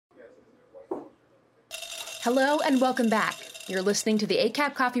Hello and welcome back. You're listening to the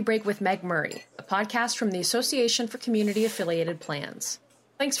ACAP Coffee Break with Meg Murray, a podcast from the Association for Community Affiliated Plans.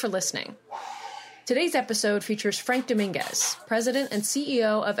 Thanks for listening. Today's episode features Frank Dominguez, President and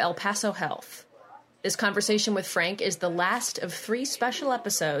CEO of El Paso Health. This conversation with Frank is the last of 3 special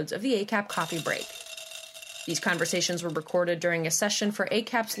episodes of the ACAP Coffee Break. These conversations were recorded during a session for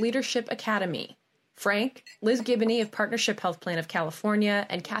ACAP's Leadership Academy. Frank, Liz Gibney of Partnership Health Plan of California,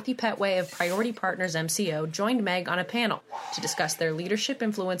 and Kathy Petway of Priority Partners MCO joined Meg on a panel to discuss their leadership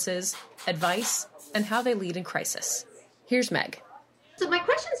influences, advice, and how they lead in crisis. Here's Meg. So my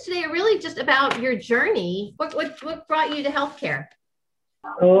questions today are really just about your journey. What brought you to healthcare?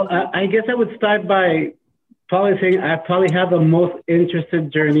 So I guess I would start by probably saying I probably have the most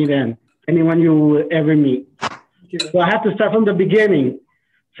interesting journey than anyone you will ever meet. So I have to start from the beginning.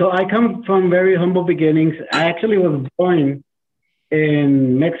 So I come from very humble beginnings. I actually was born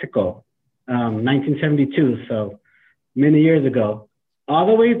in Mexico, 1972, so many years ago. All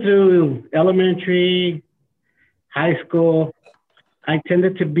the way through elementary, high school, I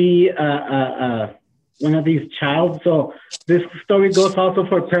tended to be one of these childs. So this story goes also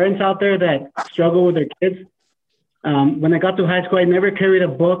for parents out there that struggle with their kids. When I got to high school, I never carried a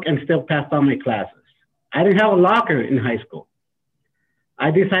book and still passed all my classes. I didn't have a locker in high school. I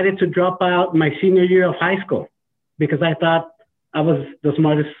decided to drop out my senior year of high school because I thought I was the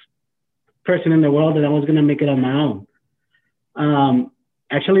smartest person in the world and I was going to make it on my own.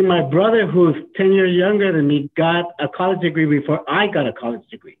 Actually, my brother, who's 10 years younger than me, got a college degree before I got a college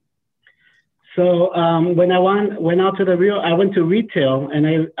degree. So when I went out to I went to retail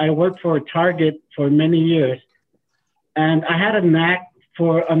and I worked for Target for many years. And I had a knack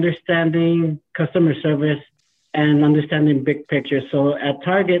for understanding customer service and understanding big picture. So at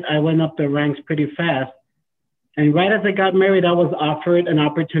Target, I went up the ranks pretty fast. And right as I got married, I was offered an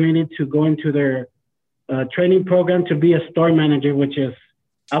opportunity to go into their training program to be a store manager,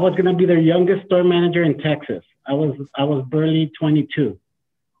 I was going to be their youngest store manager in Texas. I was barely 22.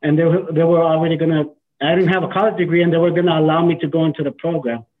 And they were already I didn't have a college degree and they were going to allow me to go into the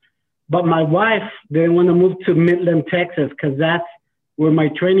program. But my wife didn't want to move to Midland, Texas, because that's where my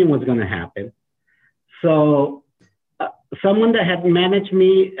training was going to happen. So someone that had managed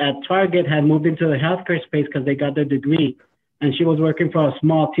me at Target had moved into the healthcare space because they got their degree. And she was working for a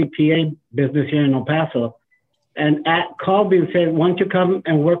small TPA business here in El Paso. And called me and said, why don't you come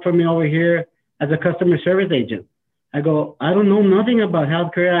and work for me over here as a customer service agent? I go, I don't know nothing about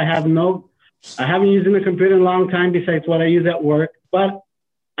healthcare. I haven't used a computer in a long time besides what I use at work. But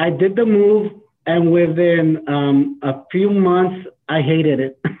I did the move. And within a few months, I hated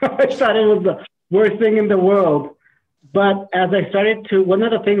it. I thought it was the worst thing in the world. But as I started one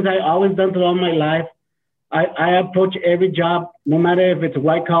of the things I always done throughout my life, I approach every job, no matter if it's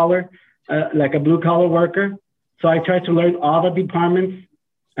white collar, like a blue collar worker. So I try to learn all the departments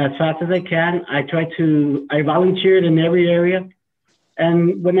as fast as I can. I volunteered in every area.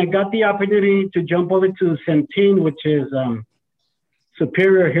 And when I got the opportunity to jump over to Centene, which is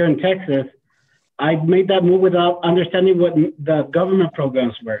Superior here in Texas, I made that move without understanding what the government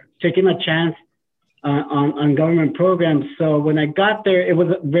programs were, taking a chance on government programs. So when I got there, it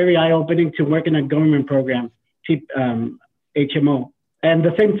was very eye-opening to work in a government program, HMO. And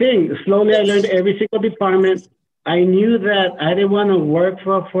the same thing, slowly I learned every single department. I knew that I didn't want to work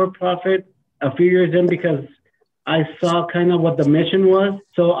for a for-profit a few years in because I saw kind of what the mission was.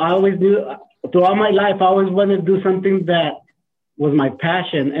 So I always knew, throughout my life, I always wanted to do something that was my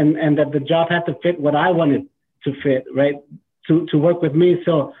passion and that the job had to fit what I wanted to fit, right, to work with me.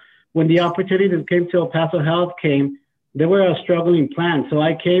 So when the opportunity that came to El Paso Health they were a struggling plan. So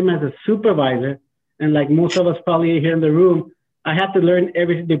I came as a supervisor, and like most of us probably here in the room, I had to learn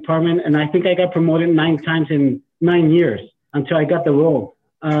every department, and I think I got promoted 9 times in 9 years until I got the role.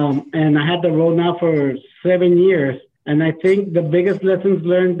 And I had the role now for 7 years. And I think the biggest lessons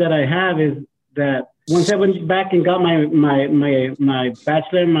learned that I have is that once I went back and got my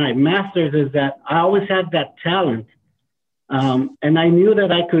bachelor and my master's, is that I always had that talent. And I knew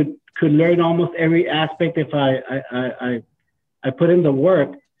that I could learn almost every aspect if I put in the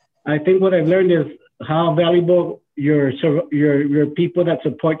work. I think what I've learned is how valuable your people that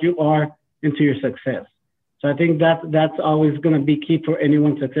support you are into your success. So I think that's always going to be key for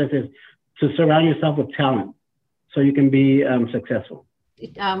anyone's success, is to surround yourself with talent so you can be successful.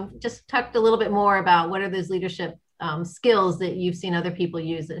 Just talked a little bit more about what are those leadership skills that you've seen other people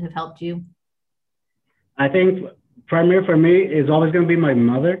use that have helped you? I think primary for me is always going to be my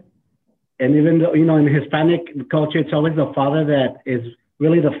mother. And even though, in Hispanic culture, it's always the father that is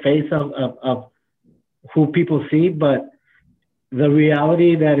really the face of who people see. But the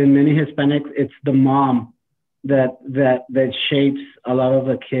reality that in many Hispanics, it's the mom that shapes a lot of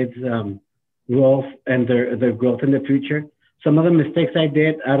the kids' growth and their growth in the future. Some of the mistakes I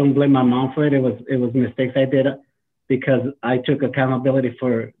did, I don't blame my mom for it. It was mistakes I did because I took accountability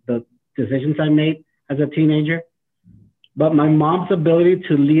for the decisions I made as a teenager. But my mom's ability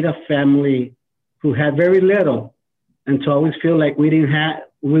to lead a family who had very little and to always feel like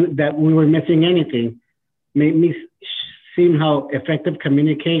that we were missing anything made me see how effective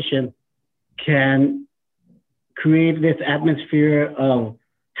communication can create this atmosphere of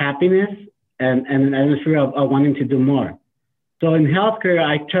happiness and an atmosphere of wanting to do more. So in healthcare,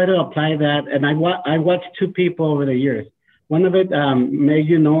 I try to apply that, and I watched two people over the years. One of it, Meg,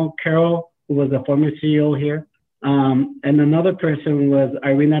 Carol, who was the former CEO here, and another person was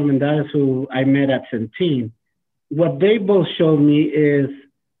Irene Armendariz, who I met at Centene. What they both showed me is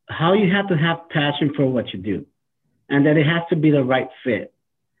how you have to have passion for what you do, and that it has to be the right fit,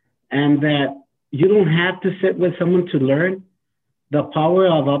 and that you don't have to sit with someone to learn. The power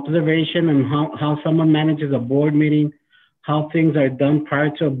of observation and how someone manages a board meeting, how things are done prior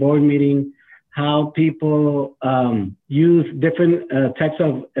to a board meeting, how people use different types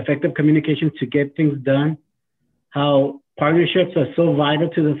of effective communication to get things done, how partnerships are so vital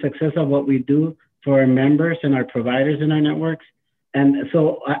to the success of what we do for our members and our providers in our networks. And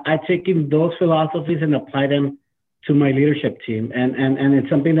so I take in those philosophies and apply them to my leadership team. And it's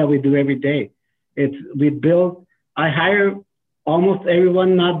something that we do every day. I hire almost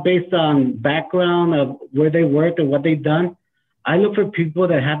everyone, not based on background of where they worked or what they've done. I look for people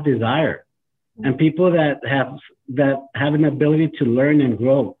that have desire and people that have an ability to learn and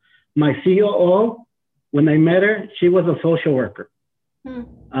grow. My COO, when I met her, she was a social worker.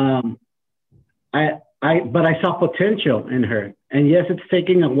 But I saw potential in her. And yes, it's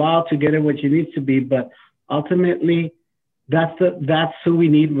taking a while to get her what she needs to be, but ultimately, that's who we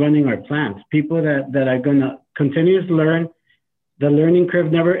need running our plants. People that are going to continue to learn. The learning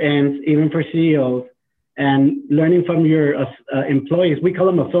curve never ends, even for CEOs. And learning from your employees, we call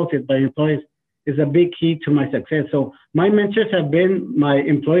them associates, but employees is a big key to my success. So my mentors have been my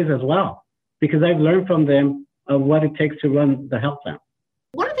employees as well, because I've learned from them of what it takes to run the health plan.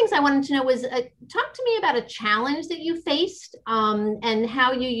 One of the things I wanted to know was, talk to me about a challenge that you faced and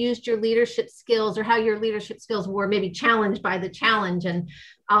how you used your leadership skills, or how your leadership skills were maybe challenged by the challenge. And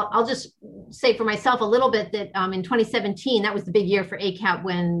I'll just say for myself a little bit that in 2017, that was the big year for ACAP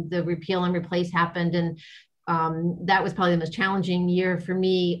when the repeal and replace happened. And that was probably the most challenging year for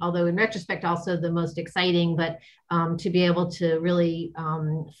me, although in retrospect, also the most exciting. But to be able to really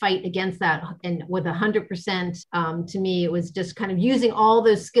fight against that and with 100%, to me, it was just kind of using all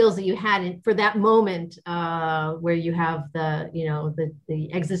those skills that you had for that moment where you have the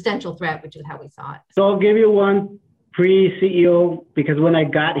existential threat, which is how we saw it. So I'll give you one pre-CEO, because when I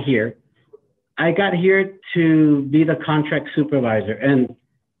got here to be the contract supervisor, and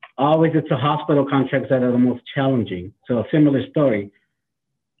always it's the hospital contracts that are the most challenging. So a similar story.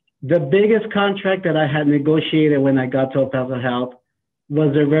 The biggest contract that I had negotiated when I got to El Paso Health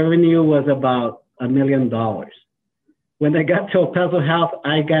was the revenue was about $1 million. When I got to El Paso Health,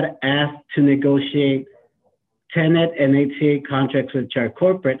 I got asked to negotiate Tenet and HCA contracts, which are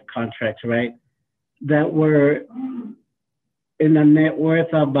corporate contracts, right? That were in a net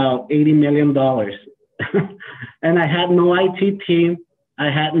worth about $80 million. And I had no IT team. I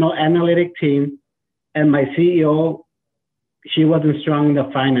had no analytic team, and my CEO, she wasn't strong in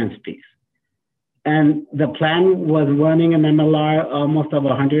the finance piece. And the plan was running an MLR almost of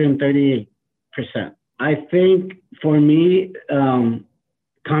 138%. I think for me,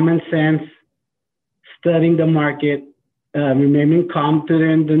 common sense, studying the market, remaining calm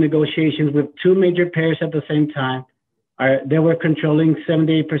during the negotiations with two major payers at the same time. They were controlling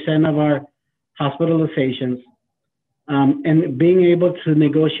 78% of our hospitalizations. And being able to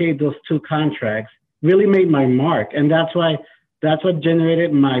negotiate those two contracts really made my mark. And that's what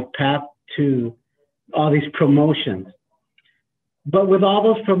generated my path to all these promotions. But with all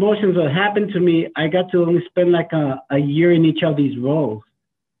those promotions that happened to me, I got to only spend like a year in each of these roles.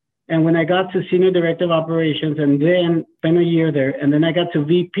 And when I got to Senior Director of Operations and then spent a year there, and then I got to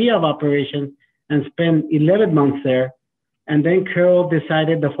VP of Operations and spent 11 months there, and then Carol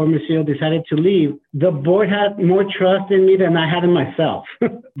decided, the former CEO decided to leave. The board had more trust in me than I had in myself.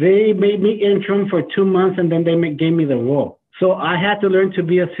 They made me interim for 2 months, and then they gave me the role. So I had to learn to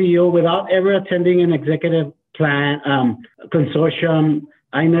be a CEO without ever attending an executive plan consortium.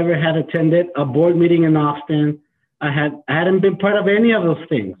 I never had attended a board meeting in Austin. I hadn't been part of any of those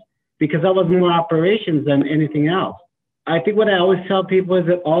things because I was more operations than anything else. I think what I always tell people is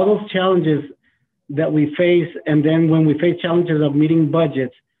that all those challenges that we face, and then when we face challenges of meeting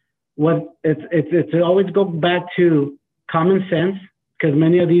budgets, it's always go back to common sense, because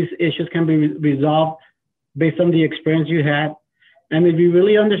many of these issues can be resolved based on the experience you had. And if you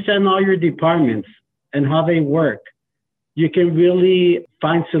really understand all your departments and how they work, you can really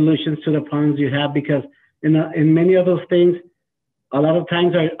find solutions to the problems you have, because in many of those things, a lot of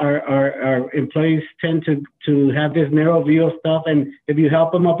times our employees tend to have this narrow view of stuff. And if you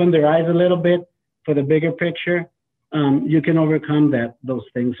help them open their eyes a little bit for the bigger picture, you can overcome those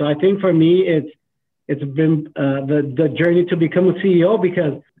things. So I think for me, it's been the journey to become a CEO,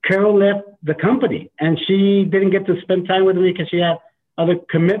 because Carol left the company and she didn't get to spend time with me because she had other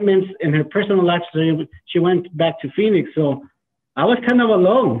commitments in her personal life. So she went back to Phoenix. So I was kind of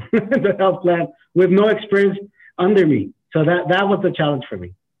alone in the health plan with no experience under me. So that was the challenge for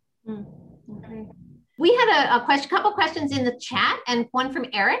me. Okay. We had a couple questions in the chat, and one from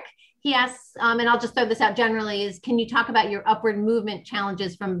Eric. He asks, and I'll just throw this out generally, is can you talk about your upward movement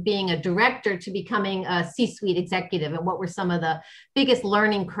challenges from being a director to becoming a C-suite executive? And what were some of the biggest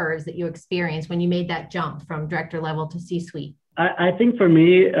learning curves that you experienced when you made that jump from director level to C-suite? I think for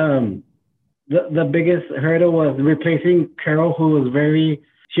me, the biggest hurdle was replacing Carol, who was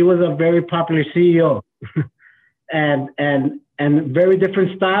she was a very popular CEO and very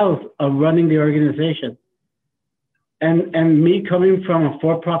different styles of running the organization. And me coming from a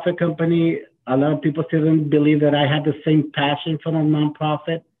for-profit company, a lot of people still didn't believe that I had the same passion for the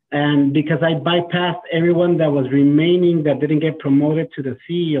nonprofit. And because I bypassed everyone that was remaining that didn't get promoted to the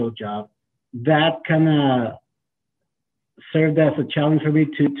CEO job, that kind of served as a challenge for me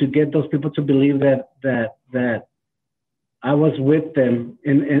to get those people to believe that I was with them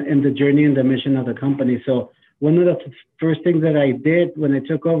in the journey and the mission of the company. So one of the first things that I did when I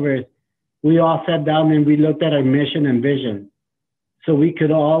took over is we all sat down and we looked at our mission and vision, so we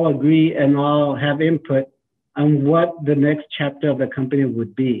could all agree and all have input on what the next chapter of the company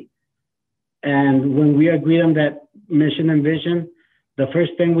would be. And when we agreed on that mission and vision, the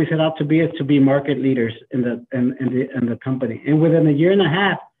first thing we set out to be is to be market leaders in the company. And within a year and a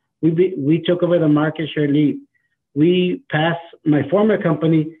half, we took over the market share lead. We passed my former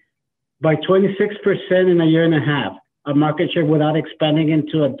company by 26% in a year and a half of market share without expanding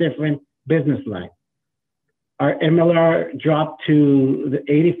into a different business line. Our MLR dropped to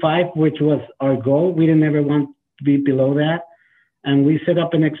the 85, which was our goal. We didn't ever want to be below that. And we set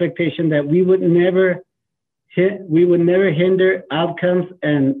up an expectation that we would never hinder outcomes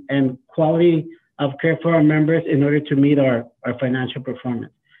and quality of care for our members in order to meet our financial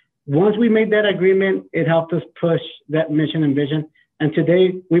performance. Once we made that agreement, it helped us push that mission and vision. And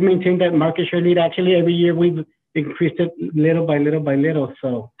today we maintain that market share lead. Actually, every year we've increased it little by little by little.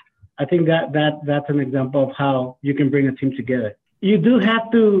 So I think that's an example of how you can bring a team together. You do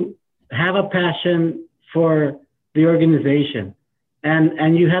have to have a passion for the organization,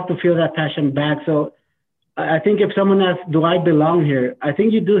 and you have to feel that passion back. So I think if someone asks, do I belong here? I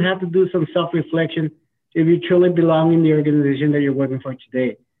think you do have to do some self-reflection if you truly belong in the organization that you're working for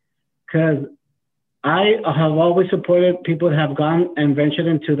today. Because I have always supported people that have gone and ventured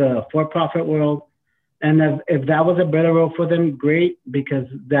into the for-profit world. And if that was a better role for them, great, because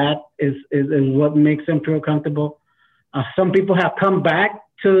that is what makes them feel comfortable. Some people have come back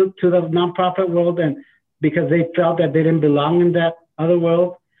to the nonprofit world and because they felt that they didn't belong in that other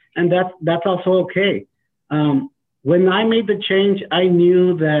world. And that's also okay. When I made the change, I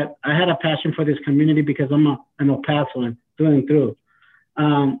knew that I had a passion for this community because I'm an El Pasoan through and through.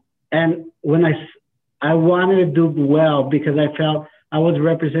 And when I wanted to do well because I felt I was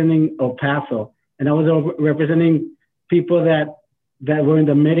representing El Paso and I was representing people that were in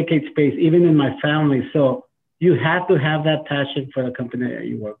the Medicaid space, even in my family. So you have to have that passion for the company that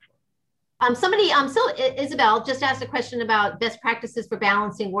you work for. Isabel just asked a question about best practices for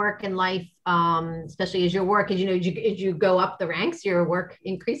balancing work and life, especially as your work, as you go up the ranks, your work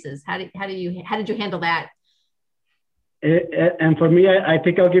increases. How did you handle that? And for me, I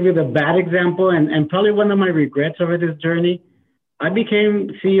think I'll give you the bad example and probably one of my regrets over this journey. I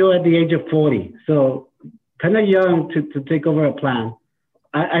became CEO at the age of 40, so kind of young to take over a plan.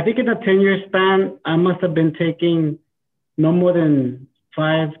 I think in a 10-year span, I must have been taking no more than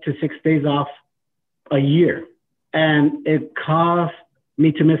 5 to 6 days off a year. And it caused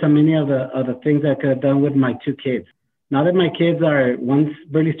me to miss on many of the things I could have done with my 2 kids. Now that my kids are, one's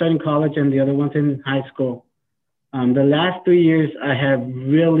barely starting college and the other one's in high school, the last 3 years I have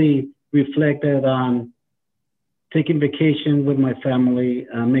really reflected on taking vacation with my family,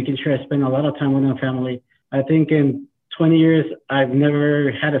 making sure I spend a lot of time with my family. I think in 20 years, I've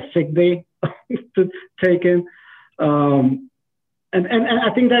never had a sick day taken. And I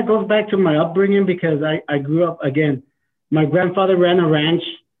think that goes back to my upbringing because I grew up, again, my grandfather ran a ranch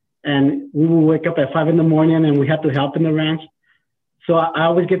and we would wake up at 5 in the morning and we had to help in the ranch. So I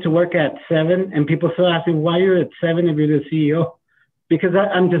always get to work at 7, and people still ask me, why you're at 7 if you're the CEO? Because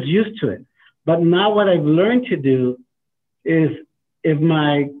I'm just used to it. But now what I've learned to do is if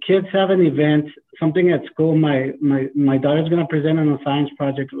my kids have an event, something at school, my daughter's going to present on a science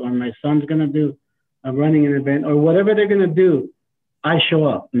project, or my son's going to do running an event, or whatever they're going to do, I show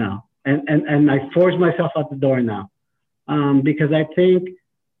up now. And I force myself out the door now, because I think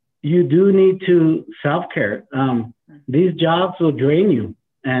you do need to self-care. These jobs will drain you.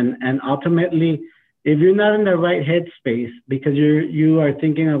 And ultimately, if you're not in the right headspace because you are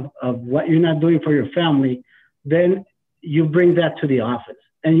thinking of what you're not doing for your family, then you bring that to the office.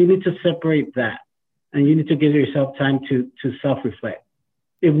 And you need to separate that. And you need to give yourself time to self-reflect.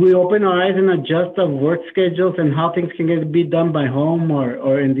 If we open our eyes and adjust our work schedules and how things can be done by home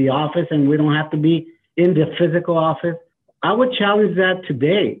or in the office, and we don't have to be in the physical office, I would challenge that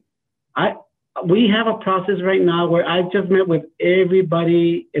today. We have a process right now where I just met with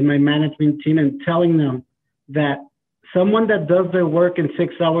everybody in my management team and telling them that someone that does their work in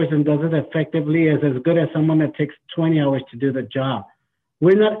 6 hours and does it effectively is as good as someone that takes 20 hours to do the job.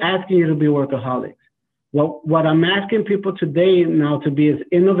 We're not asking you to be workaholics. What I'm asking people today now to be is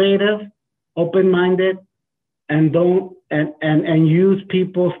innovative, open-minded, and use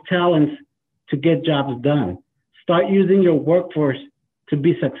people's talents to get jobs done. Start using your workforce to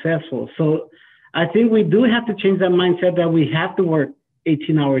be successful. So I think we do have to change that mindset that we have to work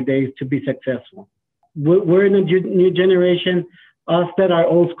 18-hour days to be successful. We're in a new generation. Us that are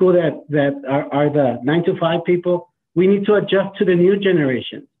old school, that are the 9-to-5 people, we need to adjust to the new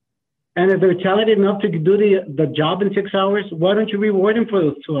generation. And if they're talented enough to do the job in 6 hours, why don't you reward them for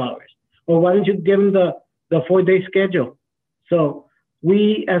those 2 hours? Or why don't you give them the 4-day schedule? So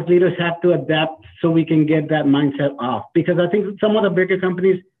we as leaders have to adapt so we can get that mindset off. Because I think some of the bigger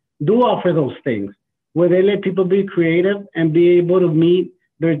companies do offer those things where they let people be creative and be able to meet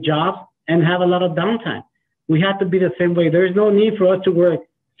their jobs and have a lot of downtime. We have to be the same way. There's no need for us to work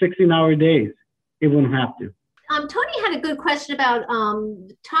 16-hour days if we don't have to. Tony had a good question about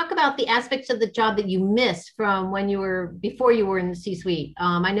talk about the aspects of the job that you missed from before you were in the C-suite.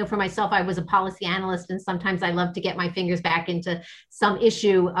 I know for myself, I was a policy analyst, and sometimes I love to get my fingers back into some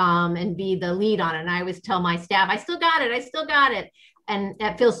issue and be the lead on it. And I always tell my staff, I still got it. And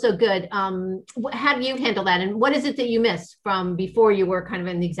that feels so good. How do you handle that? And what is it that you miss from before you were kind of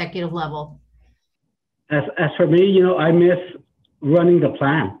in the executive level? As for me, I miss running the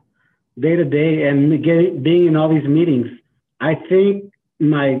plan day to day and being in all these meetings. I think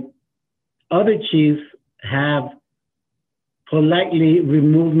my other chiefs have politely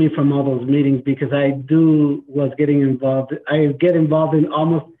removed me from all those meetings because I get involved in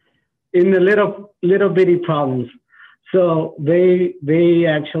almost in the little bitty problems. So they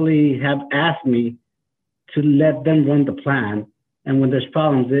actually have asked me to let them run the plan. And when there's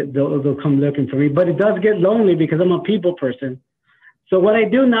problems, they'll come looking for me. But it does get lonely because I'm a people person. So what I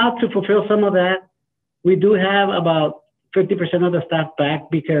do now to fulfill some of that, we do have about 50% of the staff back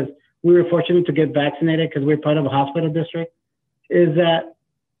because we were fortunate to get vaccinated because we're part of a hospital district, is that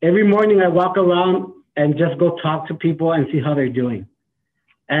every morning I walk around and just go talk to people and see how they're doing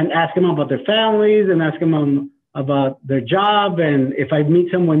and ask them about their families and ask them about their job. And if I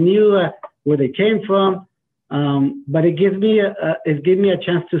meet someone new, where they came from. But it gives me a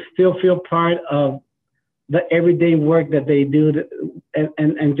chance to still feel part of the everyday work that they do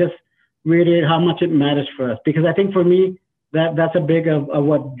and just reiterate how much it matters for us. Because I think for me, that's a big of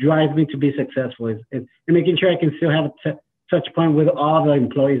what drives me to be successful is making sure I can still have a touch point with all the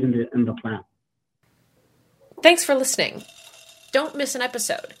employees in the plant. Thanks for listening. Don't miss an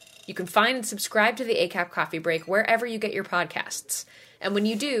episode. You can find and subscribe to the ACAP Coffee Break wherever you get your podcasts. And when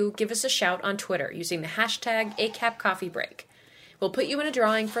you do, give us a shout on Twitter using the hashtag ACAP Coffee Break. We'll put you in a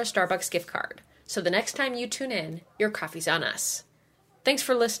drawing for a Starbucks gift card. So the next time you tune in, your coffee's on us. Thanks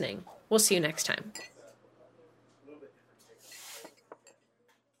for listening. We'll see you next time.